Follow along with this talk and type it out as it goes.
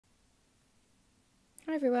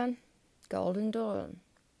everyone. Golden Dawn.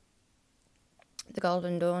 The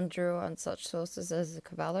Golden Dawn drew on such sources as the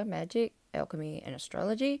Kabbalah, magic, alchemy, and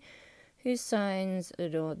astrology, whose signs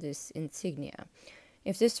adorned this insignia.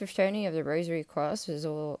 If this fraternity of the Rosary Cross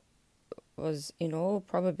was in all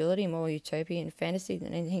probability more utopian fantasy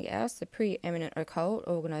than anything else, the preeminent occult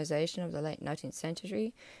organisation of the late 19th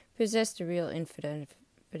century possessed a real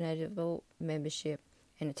indefinable membership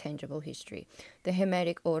and a tangible history. The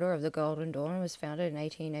Hermetic Order of the Golden Dawn was founded in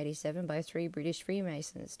 1887 by 3 British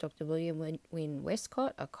Freemasons, Dr. William Wynne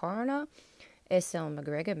Westcott, a coroner, S.L.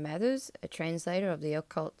 MacGregor Mathers, a translator of the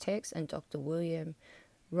occult text, and Dr. William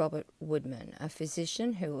Robert Woodman, a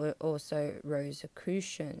physician who were also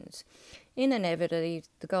Rosecrucians. Inevitably,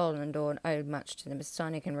 the Golden Dawn owed much to the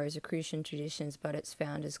Masonic and Rosicrucian traditions, but its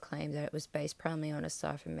founders claimed that it was based primarily on a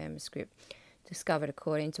cipher manuscript discovered,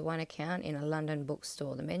 according to one account, in a London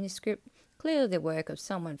bookstore. The manuscript, clearly the work of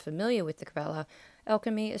someone familiar with the Kabbalah,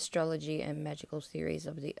 alchemy, astrology, and magical theories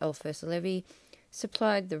of the Eliphas Levi,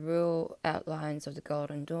 supplied the real outlines of the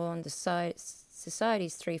Golden Dawn. The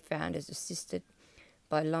society's 3 founders, assisted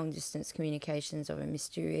by long-distance communications of a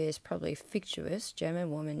mysterious, probably fictitious,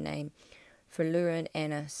 German woman named Verluren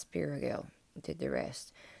Anna Spiegelgel, did the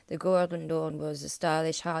rest. The Golden Dawn was a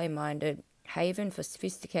stylish, high-minded haven for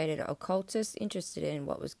sophisticated occultists interested in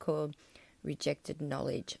what was called rejected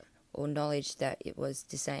knowledge, or knowledge that it was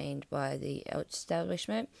disowned by the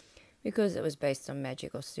establishment because it was based on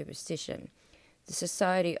magic or superstition. The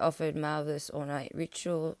society offered marvellous ornate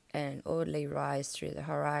ritual and orderly rise through the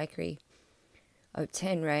hierarchy of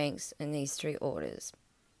 10 ranks in these 3 orders.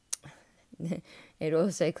 It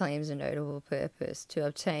also claims a notable purpose: to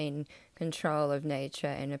obtain control of nature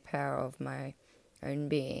and the power of my own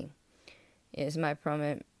being. Its many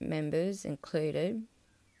prominent members included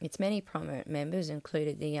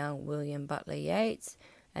the young William Butler Yeats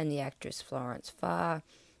and the actress Florence Farr.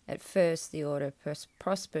 At first, the order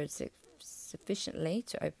prospered sufficiently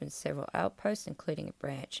to open several outposts, including a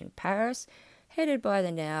branch in Paris, headed by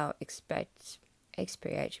the now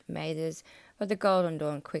expatriate Mathers, but the Golden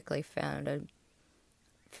Dawn, quickly founded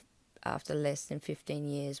after less than 15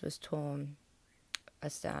 years, was torn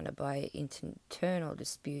asunder by internal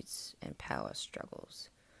disputes and power struggles.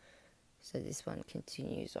 So this one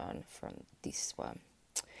continues on from this one.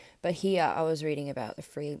 But here I was reading about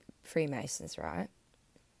the Freemasons, right?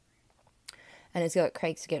 And it's got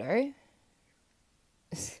Craig's Ghetto.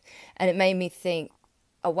 And it made me think,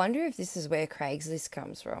 I wonder if this is where Craigslist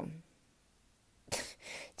comes from.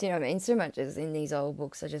 Do you know what I mean? So much as in these old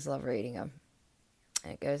books, I just love reading them.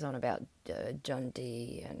 And it goes on about John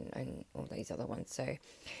Dee and all these other ones. So if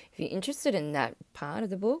you're interested in that part of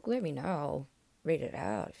the book, let me know. I'll read it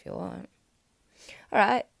out if you want. All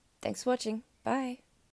right. Thanks for watching. Bye.